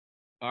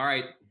All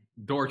right,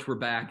 Dorch, we're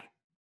back.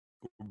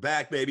 We're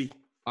back, baby.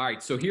 All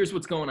right, so here's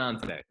what's going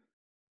on today.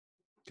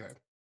 Okay.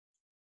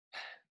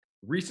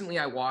 Recently,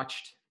 I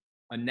watched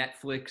a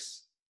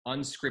Netflix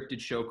unscripted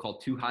show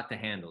called Too Hot to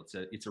Handle.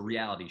 It's a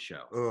reality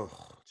show. Oh,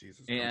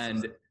 Jesus.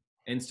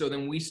 And so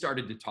then we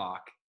started to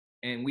talk,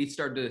 and we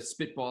started to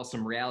spitball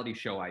some reality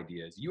show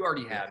ideas. You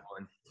already had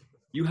one.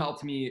 You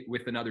helped me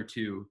with another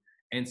two.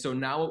 And so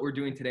now what we're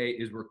doing today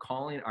is we're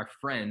calling our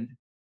friend,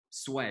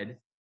 Swed,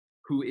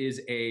 who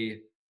is a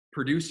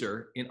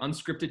producer in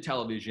unscripted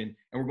television,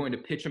 and we're going to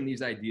pitch him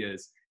these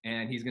ideas.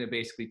 And he's going to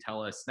basically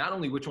tell us not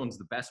only which one's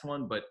the best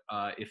one, but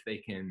if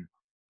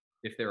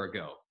they're a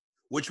go.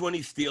 Which one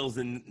he steals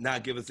and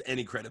not give us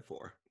any credit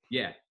for.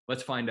 Yeah,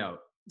 let's find out.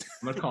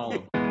 I'm going to call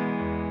him.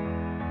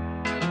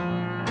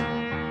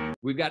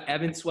 We've got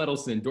Evan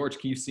Swedelson. Dorch,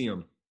 can you see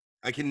him?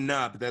 I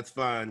cannot, but that's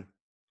fine.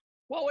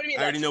 Well, what do you mean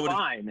I already that's know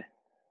fine?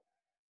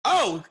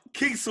 Oh,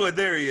 King Swed,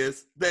 there he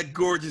is. That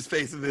gorgeous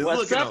face of his.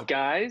 What's Look at up, him.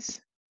 guys?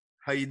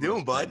 How you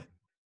doing, bud?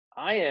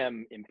 I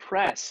am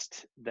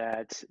impressed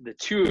that the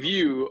two of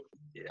you,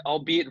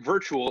 albeit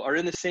virtual, are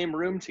in the same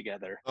room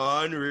together.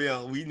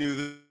 Unreal. We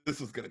knew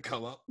this was going to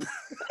come up.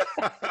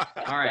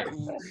 All right.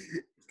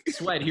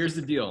 Swed, here's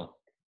the deal.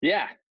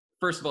 Yeah.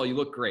 First of all, you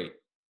look great.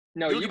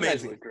 No, You you look guys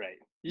amazing. look great.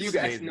 You You look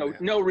guys, amazing, no, man.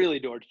 no, really,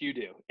 Dorch, you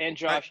do. And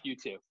Josh, you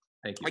too.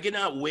 Thank you. I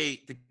cannot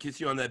wait to kiss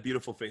you on that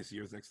beautiful face of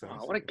yours next time.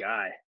 Oh, what a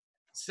guy.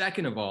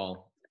 Second of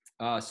all,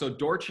 so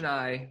Dorch and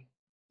I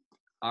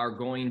are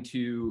going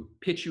to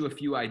pitch you a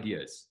few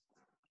ideas.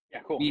 Yeah,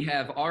 cool. We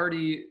have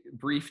already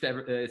briefed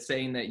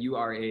saying that you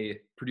are a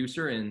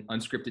producer in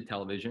unscripted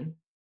television.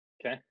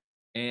 Okay.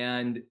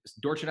 And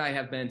Dorch and I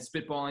have been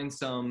spitballing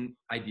some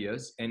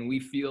ideas, and we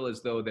feel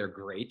as though they're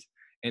great.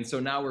 And so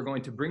now we're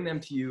going to bring them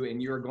to you,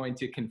 and you're going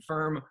to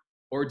confirm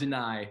or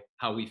deny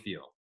how we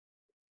feel.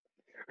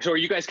 So are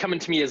you guys coming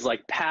to me as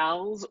like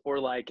pals, or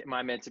like am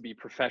I meant to be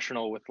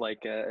professional with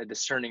like a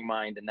discerning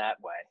mind in that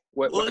way?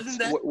 Well, isn't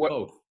that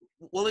Both.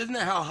 Well, isn't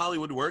that how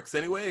Hollywood works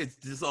anyway? It's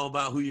just all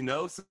about who you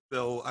know.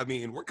 So, I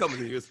mean, we're coming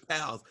to you as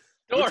pals.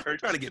 We're Dorch,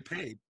 trying to get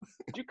paid.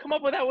 did you come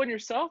up with that one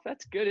yourself?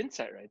 That's good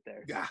insight right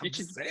there. Yeah, You I'm should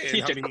just saying,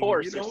 teach I a mean,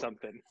 course you know, or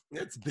something.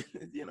 It's,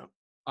 you know.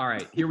 All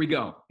right, here we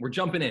go. We're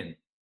jumping in.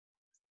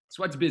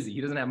 Swed's busy. He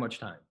doesn't have much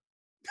time.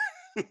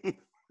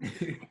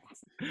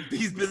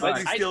 He's busy All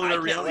right. stealing I our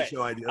can't reality wait.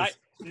 show ideas.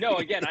 No,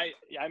 again,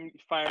 I'm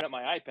firing up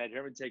my iPad. You're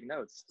having to take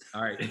notes.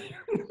 All right.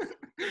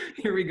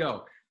 Here we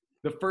go.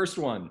 The first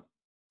one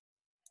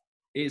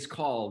is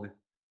called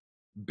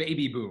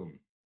Baby Boom.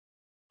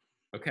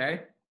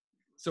 Okay?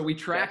 So we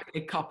tracked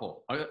a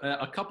couple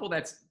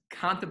that's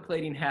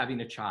contemplating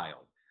having a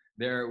child.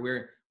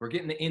 We're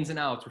getting the ins and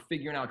outs. We're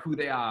figuring out who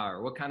they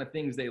are, what kind of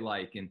things they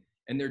like, and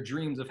their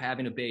dreams of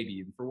having a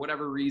baby. For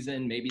whatever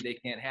reason, maybe they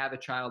can't have a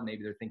child.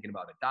 Maybe they're thinking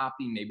about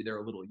adopting. Maybe they're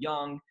a little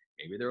young.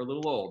 Maybe they're a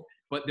little old.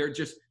 But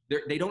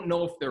they don't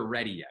know if they're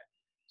ready yet.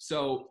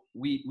 So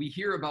we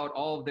hear about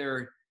all of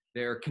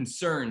their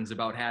concerns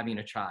about having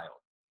a child.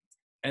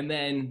 And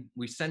then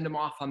we send them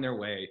off on their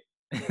way.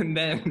 And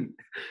then,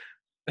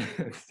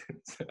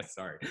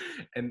 sorry.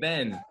 And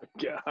then,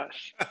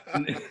 Gosh.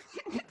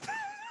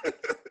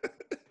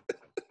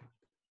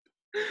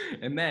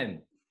 and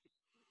then,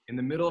 in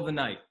the middle of the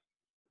night,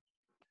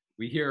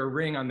 we hear a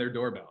ring on their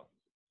doorbell.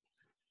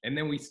 And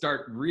then we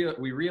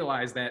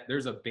realize that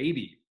there's a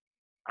baby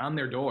on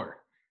their door,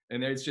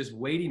 and it's just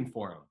waiting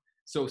for them.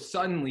 So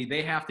suddenly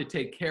they have to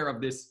take care of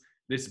this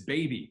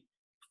baby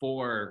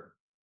for,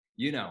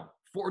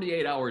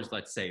 48 hours,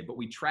 let's say, but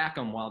we track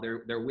them while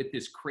they're with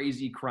this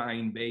crazy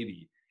crying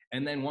baby.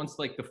 And then once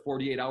like the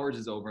 48 hours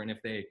is over, and if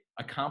they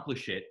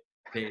accomplish it,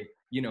 they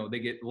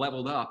get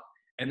leveled up.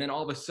 And then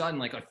all of a sudden,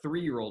 like a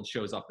 3-year-old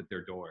shows up at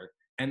their door,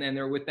 and then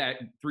they're with that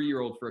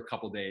 3-year-old for a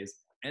couple days.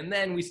 And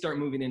then we start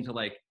moving into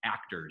like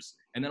actors.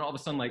 And then all of a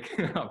sudden, like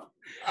a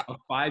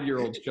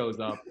 5-year-old shows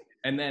up,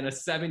 and then a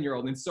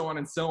 7-year-old, and so on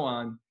and so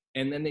on.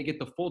 And then they get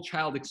the full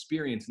child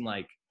experience in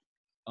like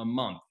a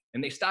month.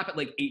 And they stop at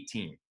like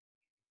 18.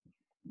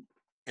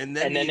 And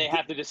then they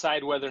have to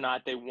decide whether or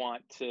not they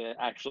want to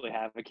actually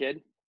have a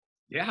kid.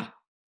 Yeah.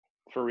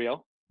 For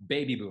real.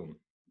 Baby boom.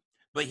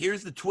 But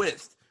here's the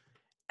twist.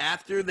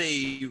 After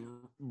they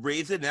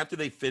raise it and after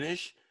they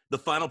finish, the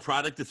final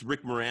product is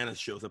Rick Moranis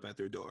shows up at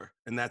their door,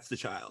 and that's the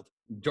child.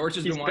 George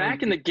has He's been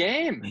back in the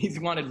game. He's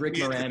wanted Rick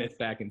Moranis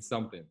back in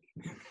something.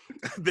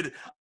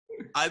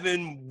 I've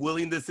been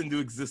willing this into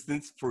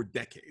existence for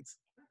decades.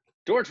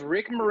 George,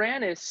 Rick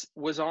Moranis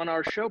was on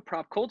our show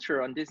Prop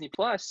Culture on Disney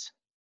Plus.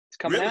 It's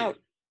coming Really? out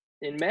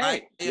in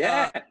May.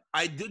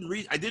 I did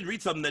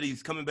read something that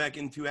he's coming back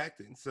into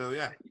acting. So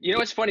yeah. You know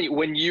what's funny?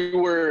 When you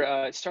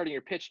were starting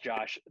your pitch,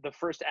 Josh, the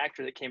first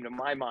actor that came to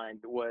my mind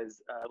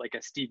was like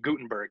a Steve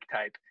Guttenberg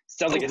type.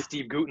 Sounds like a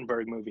Steve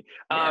Guttenberg movie.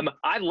 Yeah.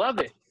 I love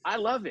it.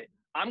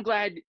 I'm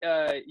glad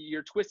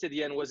your twist at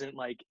the end wasn't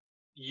like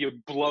you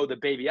blow the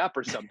baby up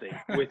or something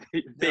with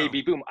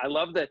Baby Boom. I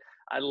love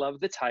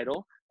the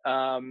title.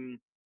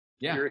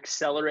 You're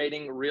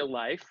accelerating real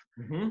life.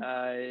 Mm-hmm.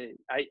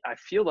 I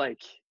feel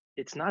like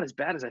it's not as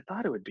bad as I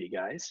thought it would be,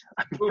 guys.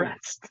 I'm Ooh.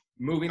 impressed.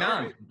 Moving All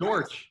on. right.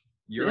 Dorch,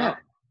 you're Yeah. up.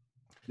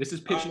 This is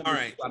pitch All number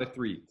right. 2 out of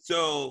 3.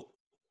 So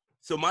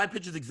my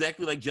pitch is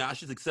exactly like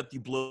Josh's, except you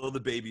blow the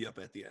baby up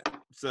at the end.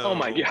 So Oh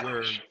my gosh.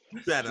 we're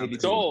set on Baby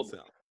this. sold.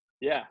 So.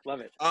 Yeah,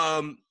 love it.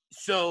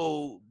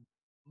 So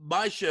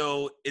my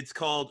show, it's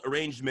called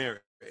Arranged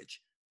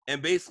Marriage.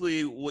 And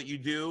basically what you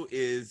do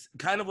is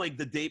kind of like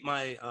the date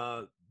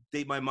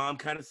my mom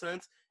kind of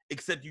sense,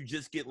 except you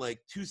just get like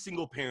 2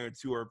 single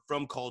parents who are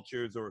from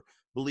cultures or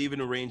believe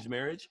in arranged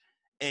marriage.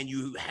 And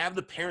you have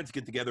the parents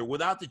get together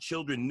without the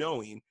children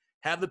knowing,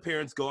 have the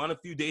parents go on a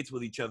few dates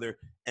with each other.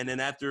 And then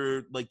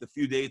after like the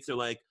few dates, they're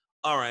like,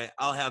 all right,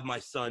 I'll have my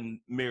son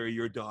marry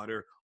your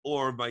daughter,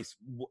 or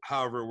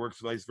however it works,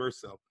 vice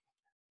versa.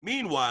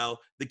 Meanwhile,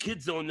 the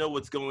kids don't know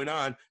what's going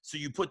on, so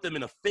you put them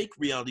in a fake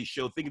reality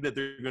show thinking that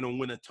they're going to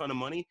win a ton of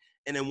money,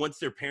 and then once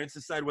their parents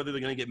decide whether they're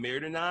going to get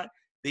married or not,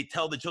 they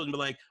tell the children,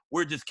 like,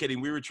 we're just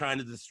kidding, we were trying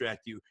to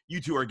distract you. You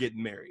two are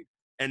getting married.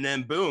 And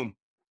then, boom,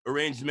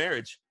 arranged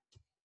marriage.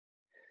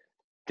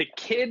 The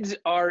kids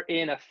are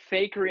in a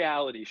fake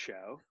reality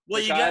show. Well,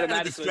 which you I gotta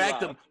automatically distract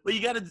love. them. Well,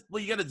 you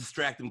gotta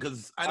distract them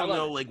because I don't love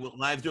know, it. like what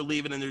lives they're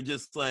leaving, and they're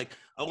just like,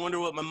 I wonder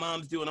what my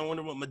mom's doing. I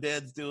wonder what my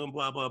dad's doing.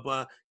 Blah blah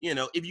blah. You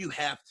know, if you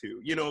have to,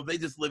 you know, if they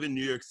just live in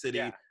New York City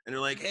Yeah. and they're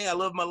like, hey, I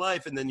love my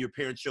life, and then your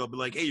parents show up and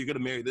like, hey, you're gonna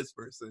marry this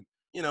person.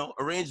 You know,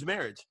 arranged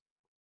marriage.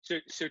 So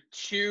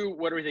 2,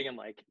 what are we thinking,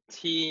 like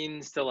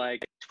teens to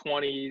like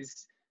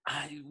 20s?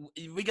 I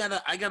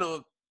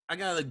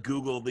gotta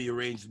Google the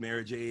arranged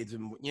marriage age,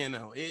 and you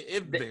know,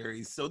 it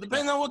varies. So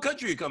depending on what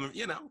country you're coming,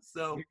 you know,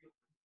 so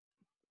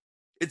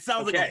it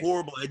sounds like a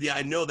horrible idea.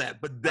 I know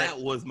that, but that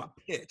was my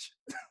pitch.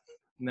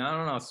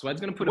 No. Swed's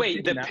gonna put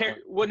Wait, a the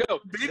well, no,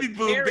 baby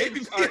boom,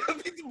 baby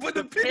put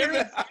the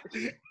parents,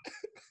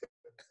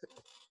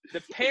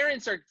 the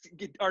parents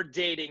are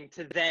dating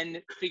to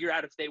then figure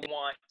out if they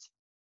want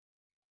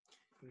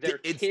their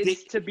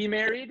kids to be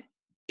married.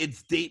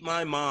 It's date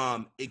my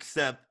mom,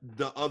 except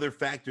the other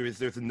factor is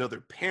there's another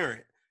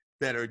parent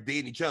that are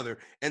dating each other.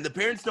 And the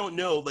parents don't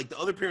know, like the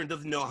other parent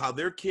doesn't know how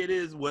their kid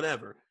is,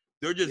 whatever.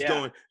 They're just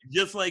going,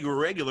 just like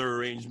regular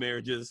arranged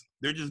marriages,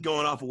 they're just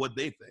going off of what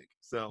they think.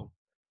 So.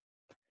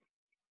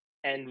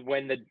 And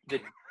when the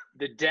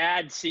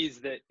dad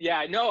sees that,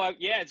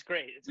 it's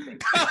great. It's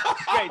great.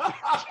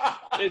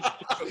 It's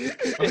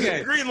great.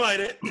 Okay, green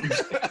light it.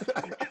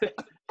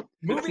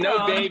 It's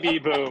no baby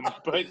boom,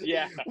 but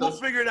yeah. We'll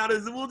just figure it out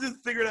as it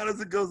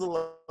goes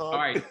along. All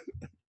right.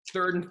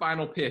 3rd and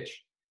final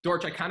pitch.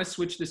 Dorch, I kind of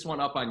switched this one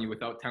up on you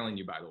without telling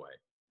you, by the way.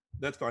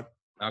 That's fine.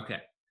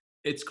 Okay.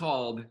 It's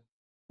called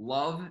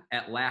Love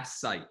at Last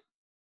Sight.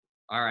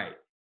 All right.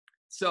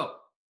 So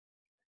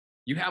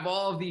you have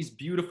all of these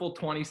beautiful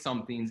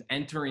 20-somethings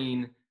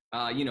entering,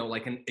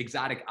 like an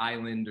exotic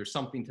island or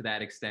something to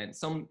that extent,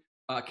 some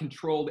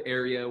controlled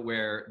area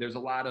where there's a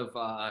lot of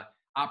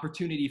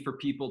opportunity for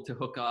people to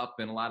hook up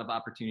and a lot of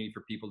opportunity for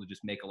people to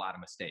just make a lot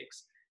of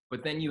mistakes.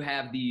 But then you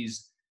have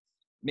these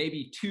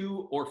maybe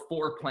 2 or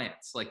 4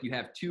 plants, like you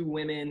have 2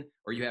 women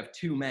or you have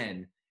 2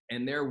 men,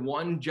 and their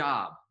one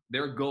job,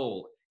 their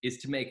goal is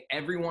to make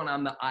everyone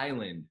on the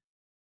island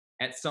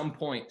at some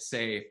point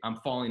say, I'm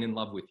falling in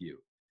love with you.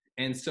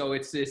 And so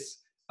it's this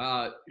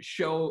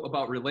show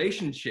about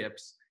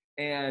relationships,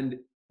 and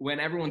when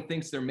everyone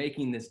thinks they're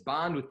making this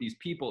bond with these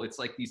people, it's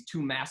like these 2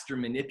 master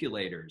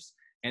manipulators,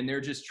 and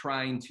they're just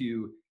trying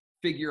to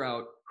figure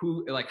out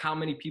how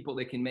many people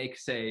they can make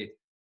say,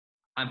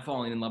 I'm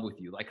falling in love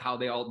with you, like how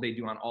they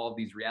do on all of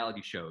these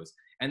reality shows.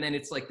 And then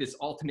it's like this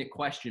ultimate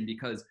question,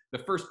 because the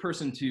first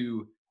person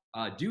to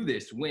do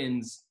this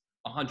wins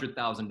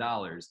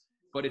 $100,000.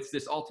 But it's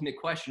this ultimate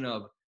question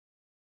of,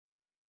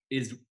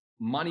 is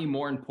money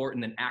more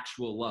important than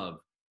actual love?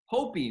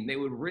 Hoping they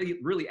would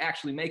really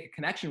actually make a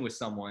connection with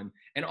someone.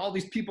 And all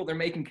these people they're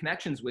making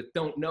connections with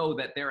don't know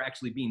that they're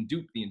actually being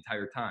duped the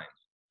entire time.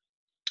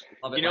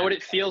 You know what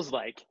it feels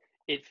like?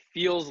 It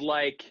feels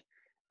like,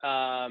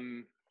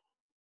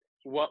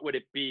 what would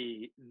it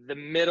be? The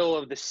middle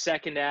of the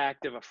second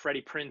act of a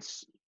Freddie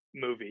Prinze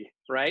movie,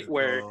 right?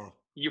 Where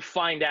you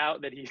find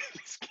out that he's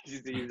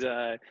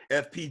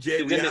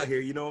FPJ, we out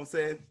here, you know what I'm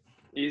saying?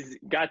 He's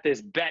got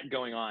this bet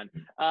going on.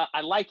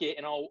 I like it,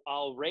 and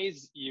I'll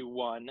raise you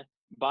one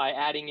by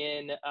adding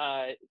in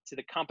to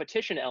the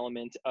competition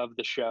element of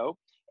the show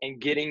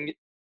and getting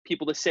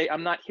people to say,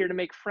 I'm not here to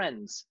make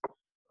friends.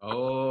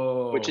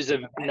 Oh. Which is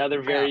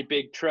another very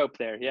big trope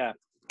there, yeah.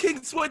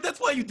 King Swed, that's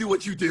why you do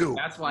what you do.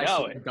 That's why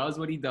he does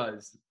what he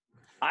does.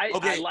 I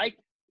like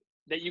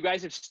that you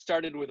guys have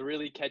started with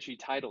really catchy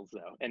titles,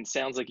 though, and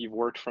sounds like you've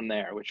worked from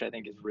there, which I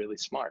think is really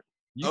smart.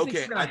 You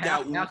think we're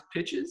gonna half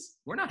pitches?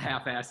 We're not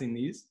half-assing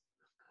these.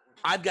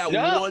 I've got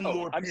one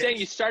more pitch. I'm saying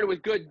you started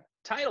with good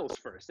titles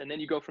first, and then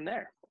you go from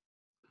there.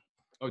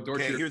 Oh,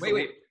 Dorch,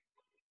 wait.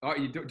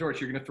 Oh, Dorch,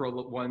 you're gonna throw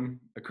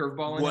a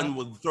curveball in?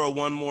 We'll throw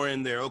one more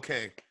in there.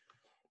 Okay.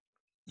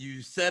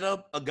 You set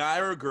up a guy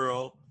or a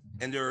girl,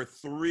 and there are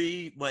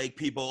 3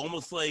 people,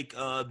 almost like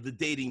the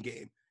dating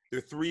game. There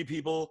are 3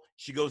 people.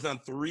 She goes on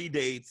 3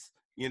 dates.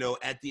 you know,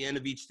 at the end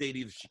of each date,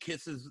 either she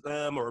kisses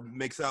them or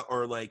makes out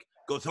or like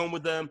goes home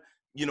with them,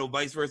 you know,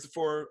 vice versa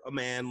for a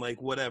man,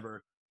 like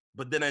whatever.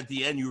 But then at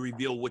the end, you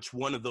reveal which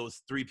one of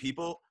those 3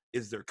 people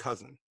is their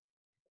cousin.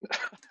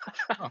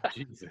 Oh,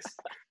 Jesus.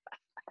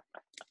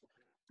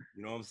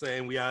 You know what I'm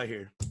saying? We out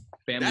here.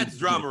 Family That's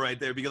drama right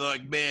there because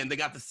like, man, they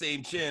got the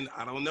same chin.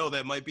 I don't know.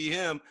 That might be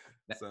him.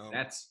 So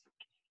That's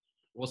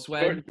well,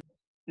 Swed.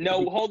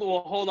 No,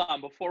 hold on.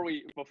 Before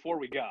we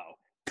go,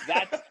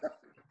 that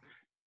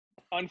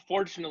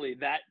unfortunately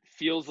that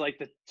feels like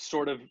the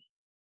sort of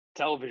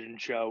television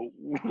show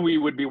we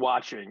would be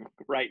watching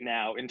right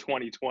now in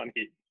 2020,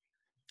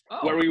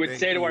 where we would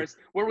say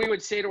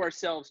to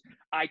ourselves,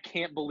 "I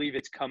can't believe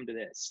it's come to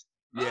this."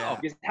 Yeah,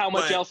 because how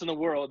much else in the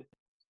world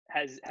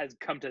has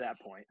come to that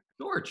point?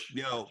 George,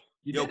 yo,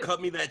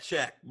 cut me that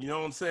check. You know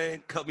what I'm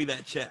saying? Cut me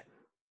that check.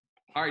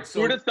 All right, so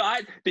who would have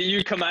thought that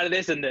you'd come out of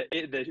this and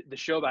the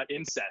show about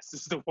incest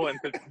is the one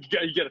that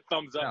you get a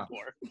thumbs up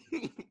for?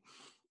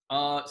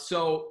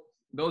 So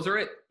those are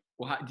it.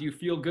 Well, do you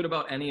feel good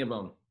about any of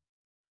them?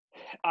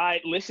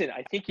 I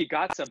think you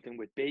got something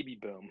with Baby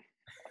Boom.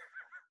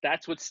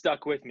 That's what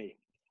stuck with me.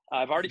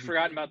 I've already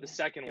forgotten about the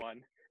second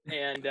one,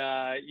 and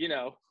you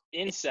know,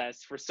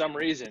 incest for some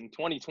reason.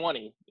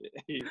 2020,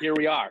 here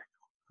we are.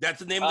 That's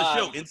the name of the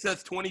show,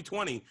 Incest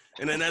 2020.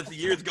 And then as the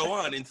years go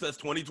on, Incest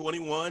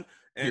 2021.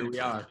 And here we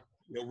are.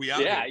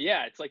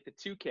 Yeah, it's like the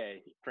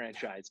 2K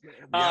franchise.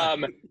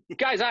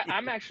 Guys,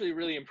 I'm actually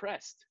really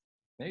impressed.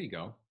 There you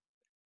go.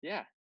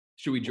 Yeah.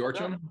 Should we George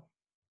him?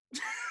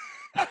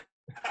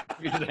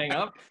 We just hang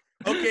up?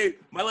 Okay,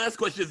 my last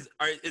question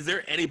is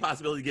there any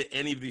possibility to get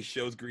any of these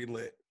shows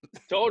greenlit?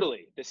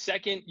 Totally. The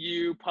second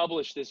you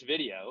publish this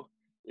video,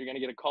 you're going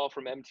to get a call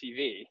from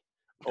MTV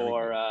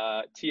or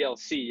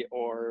TLC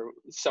or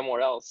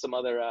somewhere else, some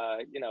other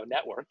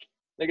network.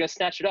 They're going to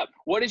snatch it up.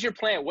 What is your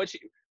plan? What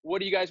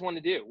do you guys want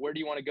to do? Where do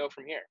you want to go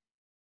from here?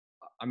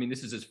 I mean,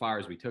 this is as far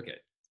as we took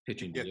it.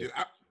 Pitching to you.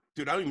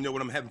 Dude, I don't even know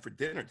what I'm having for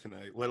dinner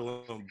tonight, let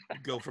alone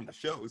go from the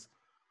shows.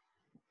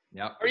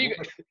 Yeah. Are you?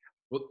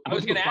 I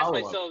was going to ask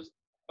myself.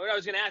 I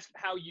was going to ask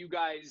how you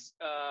guys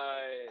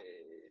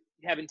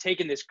haven't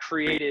taken this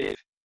creative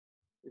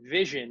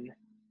vision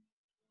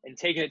and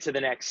taken it to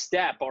the next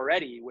step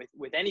already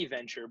with any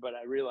venture, but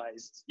I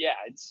realized,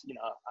 it's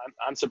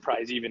I'm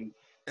surprised you even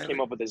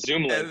came up with a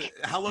Zoom link.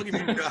 How long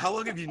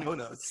have you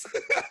known us?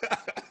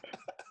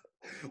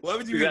 Why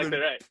would you exactly even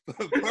right.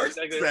 first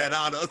that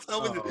on us?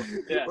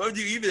 Why would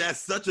you even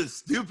ask such a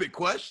stupid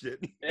question?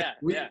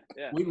 Yeah.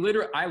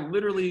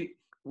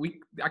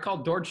 I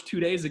called George 2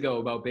 days ago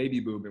about Baby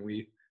Boom, and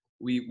we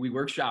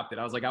workshopped it.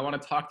 I was like, I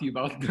want to talk to you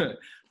about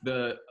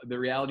the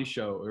reality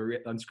show or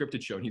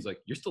unscripted show. And he's like,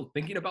 you're still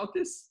thinking about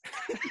this?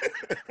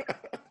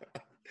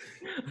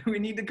 We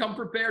need to come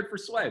prepared for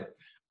Swed.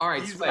 All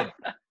right, Swed,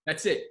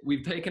 that's it.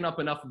 We've taken up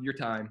enough of your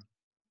time.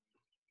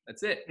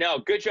 That's it. No,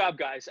 good job,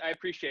 guys. I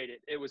appreciate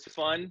it. It was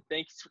fun.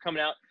 Thanks for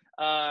coming out.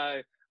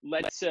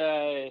 Let's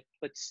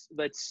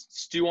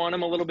stew on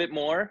them a little bit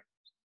more,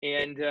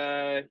 and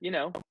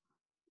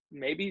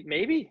maybe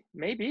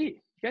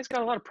you guys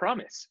got a lot of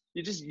promise.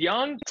 You're just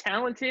young,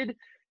 talented,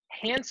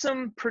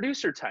 handsome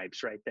producer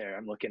types right there.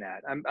 I'm looking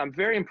at. I'm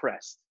very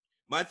impressed.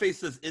 My face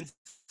says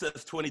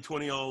Incest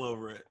 2020 all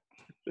over it.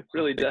 It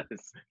really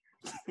does.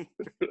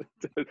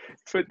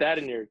 Put that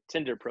in your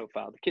Tinder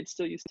profile. The kids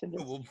still use Tinder?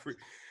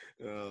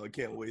 I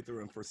can't wait to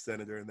run for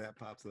senator and that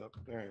pops up.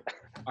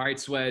 All right,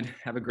 Swed.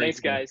 Have a great Thanks,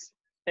 day. guys.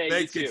 Hey,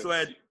 thanks, you too.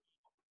 Swed.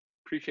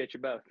 Appreciate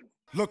you both.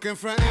 Looking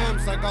for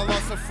M's like I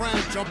lost a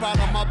friend. Jump out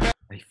of my bed.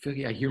 I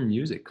feel I hear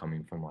music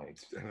coming from like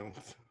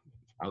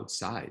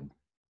outside.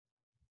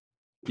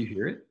 Do you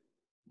hear it?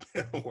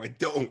 No, I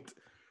don't.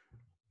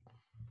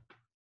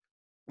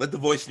 Let the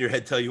voice in your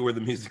head tell you where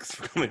the music's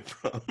coming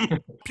from.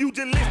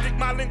 Pugilistic,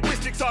 my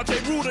linguistics are J.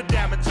 Ruder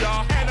damage,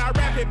 y'all. And I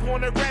rap it,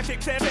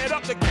 pornographic, set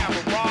up the camera.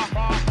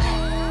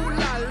 Ooh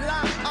la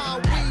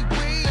la,